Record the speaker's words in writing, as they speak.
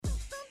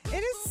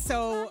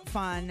so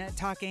fun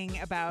talking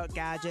about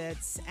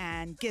gadgets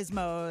and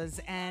gizmos,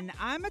 and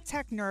I'm a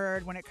tech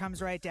nerd when it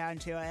comes right down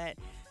to it.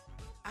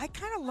 I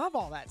kind of love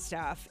all that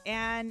stuff,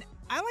 and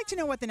I like to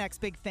know what the next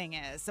big thing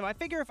is. So I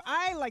figure if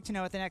I like to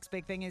know what the next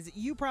big thing is,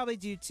 you probably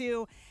do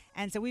too.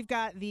 And so we've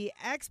got the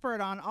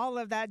expert on all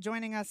of that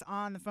joining us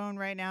on the phone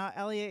right now.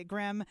 Elliot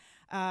Grimm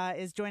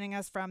is joining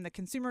us from the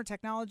Consumer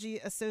Technology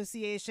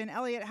Association.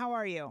 Elliot, how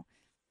are you?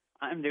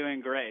 I'm doing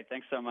great.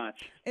 Thanks so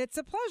much. It's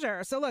a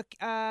pleasure. So look,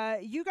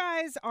 you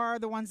guys are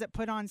the ones that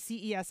put on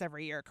CES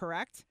every year,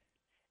 correct?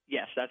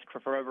 Yes, that's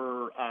for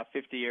over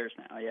 50 years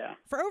now, yeah.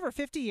 For over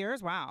 50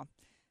 years? Wow.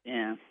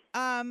 Yeah.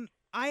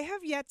 I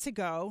have yet to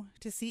go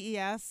to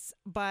CES,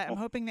 but I'm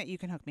hoping that you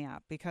can hook me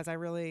up because I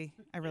really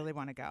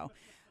want to go.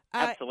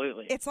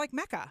 Absolutely. It's like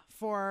Mecca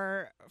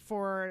for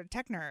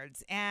tech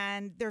nerds,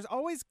 and there's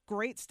always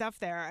great stuff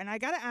there. And I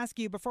got to ask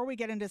you before we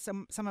get into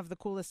some of the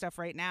coolest stuff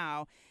right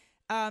now,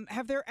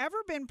 have there ever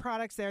been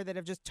products there that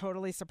have just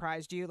totally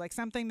surprised you, like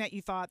something that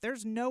you thought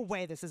there's no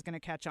way this is going to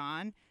catch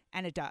on,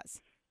 and it does?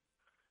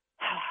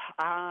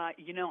 I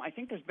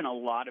think there's been a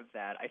lot of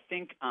that. I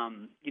think,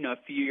 a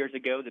few years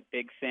ago, the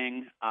big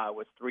thing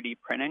was 3D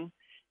printing.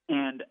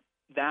 And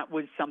that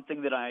was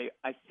something that I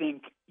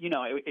think,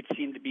 it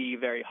seemed to be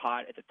very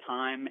hot at the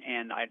time,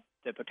 and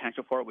the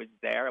potential for it was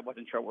there. I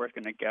wasn't sure where it's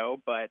going to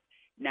go. But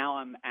now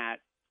I'm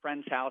at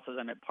friends' houses,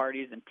 I'm at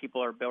parties, and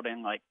people are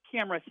building, like,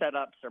 camera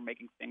setups or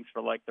making things for,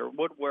 like, their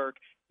woodwork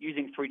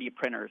using 3D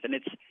printers. And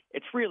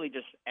it's really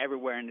just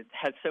everywhere, and it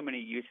has so many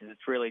uses.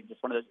 It's really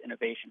just one of those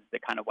innovations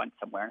that kind of went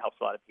somewhere and helps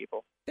a lot of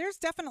people. There's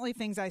definitely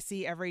things I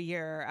see every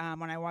year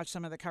when I watch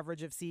some of the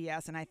coverage of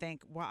CES, and I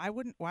think, well,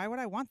 why would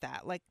I want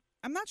that? Like,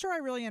 I'm not sure I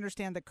really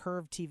understand the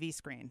curved TV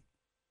screen.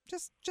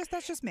 Just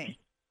that's just me.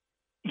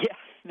 Yeah,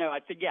 no,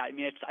 I think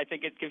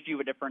it gives you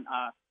a different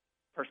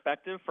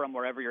perspective from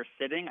wherever you're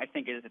sitting. I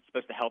think it's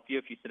supposed to help you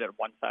if you sit at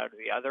one side or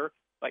the other.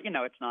 But,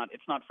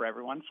 it's not for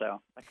everyone, so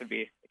that could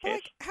be the case.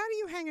 Like, how do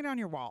you hang it on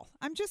your wall?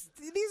 These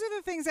are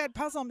the things that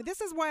puzzle me.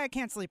 This is why I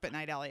can't sleep at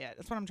night, Elliot.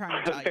 That's what I'm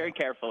trying to tell you. Very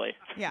carefully.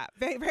 Yeah,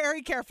 very,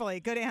 very carefully.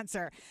 Good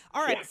answer.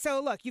 All right,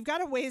 So look, you've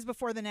got a ways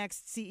before the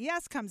next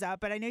CES comes up,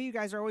 but I know you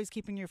guys are always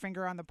keeping your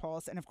finger on the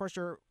pulse, and of course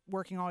you're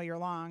working all year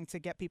long to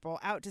get people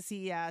out to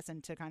CES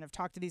and to kind of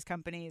talk to these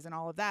companies and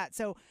all of that.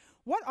 So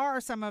what are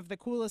some of the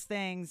coolest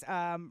things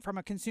from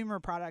a consumer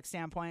product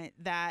standpoint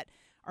that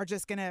are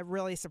just going to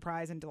really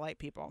surprise and delight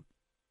people?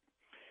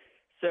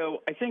 So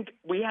I think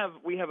we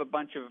have a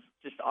bunch of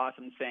just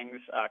awesome things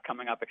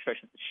coming up,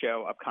 especially at the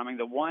show upcoming.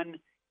 The one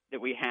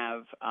that we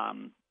have,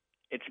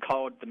 it's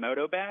called the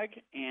Moto Bag,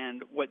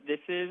 and what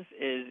this is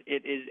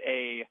it is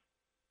a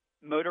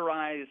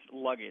motorized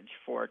luggage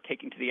for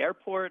taking to the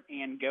airport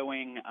and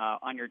going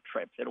on your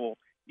trips.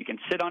 You can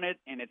sit on it,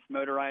 and it's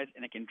motorized,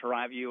 and it can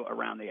drive you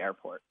around the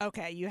airport.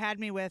 Okay, you had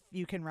me with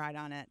you can ride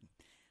on it.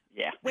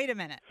 Yeah. Wait a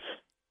minute.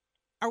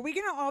 Are we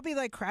going to all be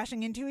like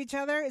crashing into each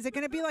other? Is it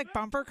going to be like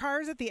bumper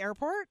cars at the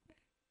airport?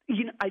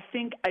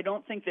 I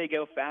don't think they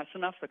go fast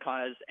enough to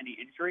cause any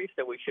injury,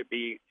 so we should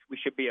be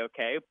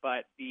okay.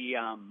 But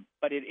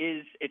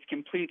it's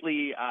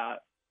completely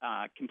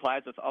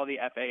complies with all the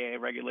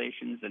FAA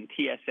regulations and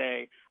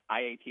TSA,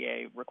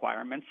 IATA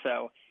requirements.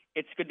 So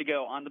it's good to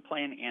go on the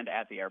plane and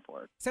at the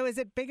airport. So is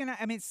it big enough?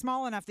 I mean, it's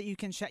small enough that you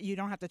can you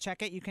don't have to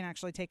check it. You can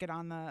actually take it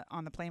on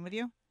the plane with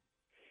you.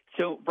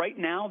 So right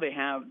now they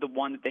have the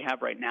one that they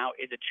have right now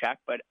is a check,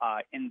 but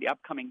in the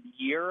upcoming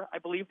year, I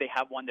believe they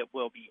have one that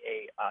will be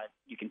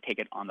you can take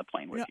it on the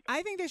plane with you.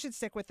 I think they should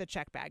stick with the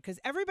check bag because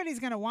everybody's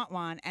going to want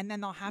one, and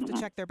then they'll have to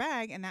check their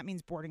bag, and that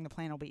means boarding the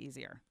plane will be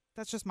easier.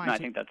 That's just I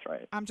think that's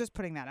right. I'm just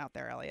putting that out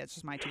there, Elliot. It's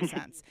just my 2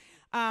 cents.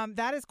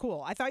 That is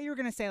cool. I thought you were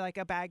going to say like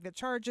a bag that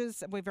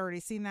charges. We've already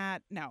seen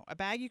that. No, a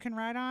bag you can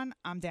ride on.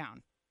 I'm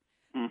down.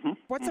 Mm-hmm.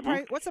 What's the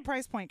price? What's the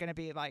price point going to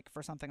be like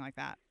for something like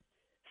that?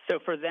 So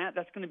for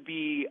that's going to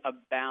be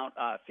about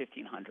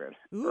 $1,500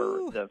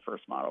 for the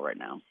first model right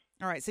now.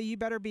 All right, so you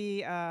better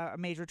be a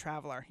major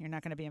traveler. You're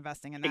not going to be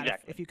investing in that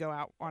exactly. if you go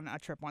out on a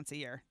trip once a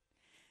year.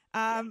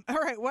 All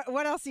right,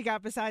 what else you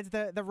got besides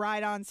the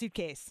ride-on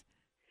suitcase?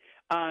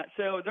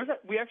 So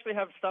we actually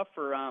have stuff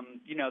for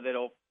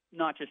that'll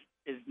not just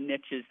as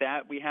niche as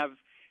that. We have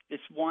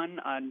this one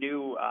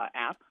new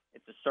app.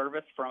 It's a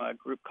service from a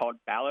group called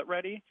Ballot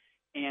Ready.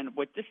 And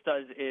what this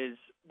does is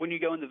when you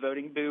go in the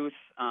voting booth,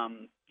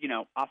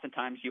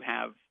 oftentimes you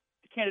have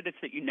the candidates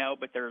that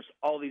but there's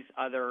all these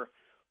other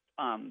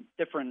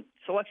different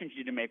selections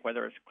you need to make,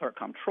 whether it's clerk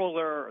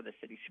comptroller or the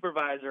city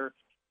supervisor,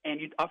 and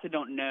you often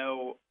don't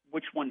know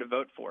which one to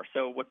vote for.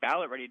 So what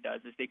Ballot Ready does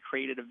is they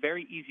created a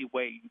very easy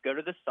way. You go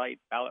to the site,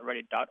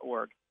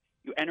 ballotready.org,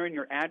 you enter in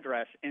your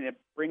address, and it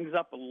brings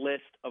up a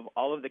list of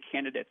all of the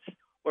candidates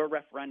or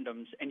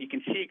referendums, and you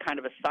can see kind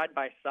of a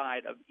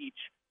side-by-side of each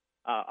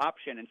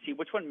option and see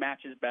which one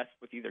matches best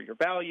with either your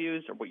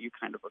values or what you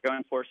kind of are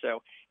going for.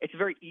 So it's a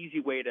very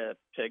easy way to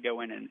go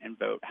in and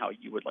vote how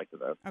you would like to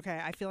vote. Okay,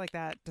 I feel like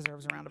that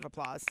deserves a round of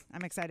applause.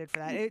 I'm excited for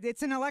that.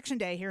 It's an election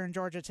day here in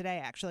Georgia today,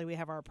 actually. We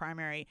have our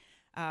primary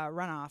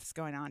runoffs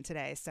going on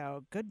today,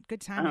 so good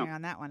timing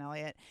on that one,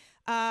 Elliot.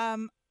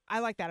 I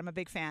like that. I'm a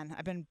big fan.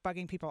 I've been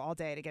bugging people all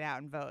day to get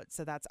out and vote,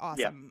 so that's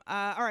awesome.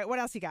 All right, what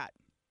else you got?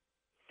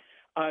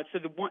 So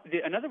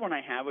another one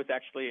I have was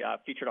actually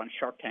featured on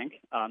Shark Tank.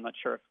 I'm not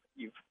sure if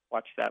you've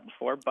watched that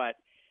before, but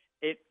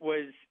it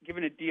was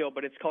given a deal,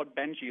 but it's called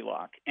Benji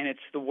Lock, and it's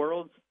the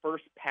world's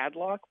first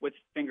padlock with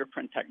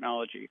fingerprint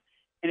technology.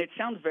 And it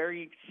sounds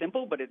very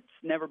simple, but it's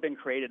never been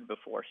created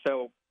before.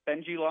 So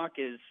Benji Lock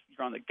is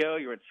you're on the go,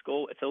 you're at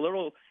school. It's a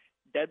little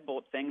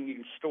deadbolt thing. You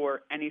can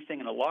store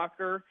anything in a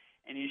locker,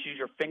 and you just use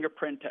your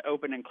fingerprint to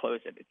open and close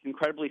it. It's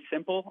incredibly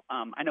simple.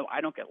 I know I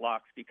don't get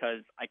locks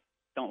because I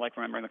don't like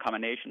remembering the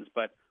combinations,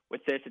 but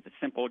with this, it's a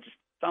simple, just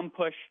thumb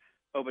push,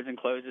 opens and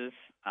closes,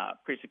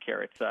 pretty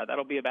secure. It's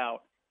that'll be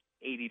about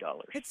 $80.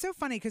 It's so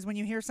funny because when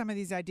you hear some of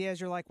these ideas,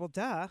 you're like, well,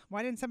 duh,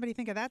 why didn't somebody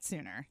think of that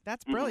sooner?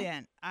 That's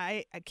brilliant.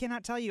 I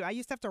cannot tell you. I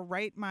used to have to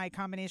write my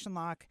combination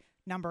lock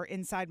number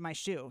inside my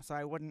shoe so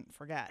I wouldn't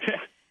forget.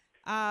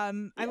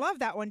 I love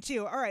that one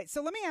too. All right,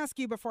 so let me ask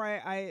you before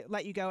I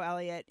let you go,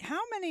 Elliot, how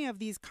many of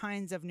these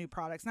kinds of new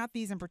products, not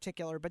these in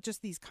particular, but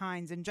just these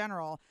kinds in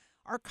general,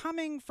 are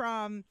coming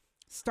from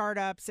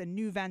startups and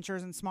new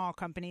ventures and small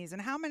companies,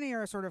 and how many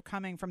are sort of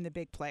coming from the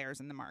big players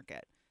in the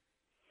market?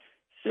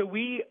 So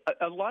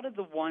a lot of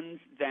the ones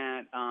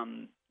that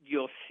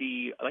you'll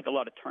see, like a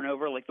lot of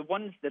turnover, like the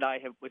ones that I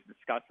was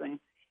discussing,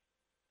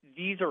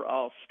 these are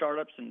all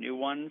startups and new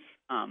ones.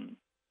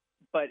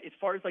 But as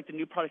far as like the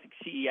new products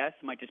at CES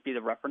might just be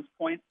the reference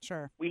point.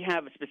 Sure. We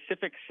have a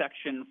specific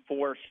section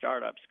for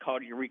startups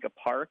called Eureka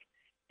Park.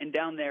 And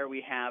down there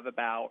we have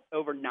about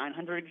over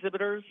 900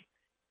 exhibitors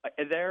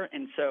there.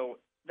 And so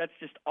that's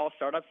just all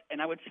startups.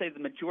 And I would say the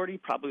majority,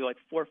 probably like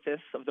 4/5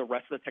 of the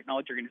rest of the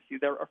technology you're going to see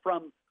there are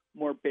from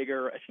more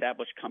bigger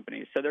established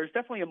companies. So there's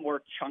definitely a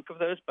more chunk of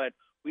those, but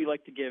we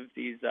like to give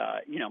these,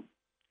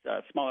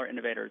 smaller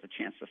innovators a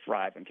chance to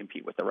thrive and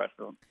compete with the rest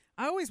of them.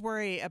 I always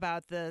worry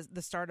about the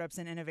startups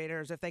and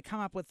innovators if they come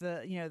up with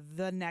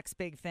the next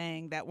big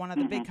thing that one of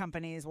the big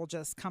companies will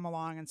just come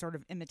along and sort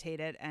of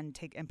imitate it and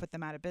put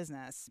them out of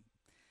business.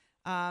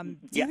 Do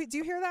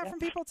you hear that from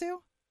people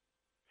too?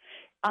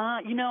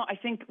 I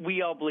think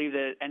we all believe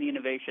that any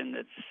innovation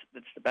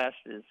that's the best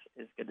is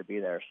good to be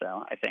there.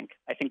 So I think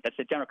that's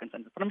a general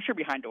consensus. But I'm sure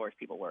behind doors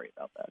people worry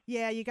about that.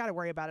 Yeah, you got to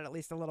worry about it at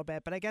least a little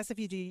bit. But I guess if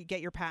you do get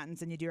your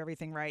patents and you do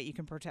everything right, you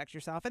can protect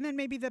yourself. And then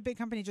maybe the big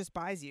company just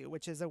buys you,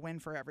 which is a win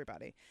for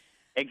everybody.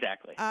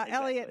 Exactly.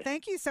 Elliot,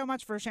 thank you so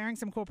much for sharing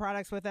some cool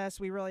products with us.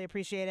 We really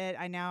appreciate it.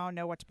 I now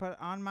know what to put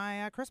on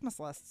my Christmas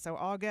list, so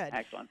all good.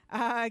 Excellent.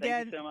 Thank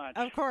you so much.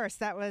 Of course,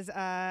 that was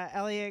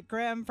Elliot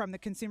Grimm from the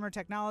Consumer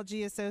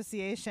Technology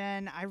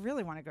Association. I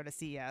really want to go to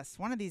CES.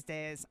 One of these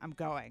days, I'm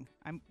going.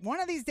 One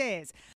of these days.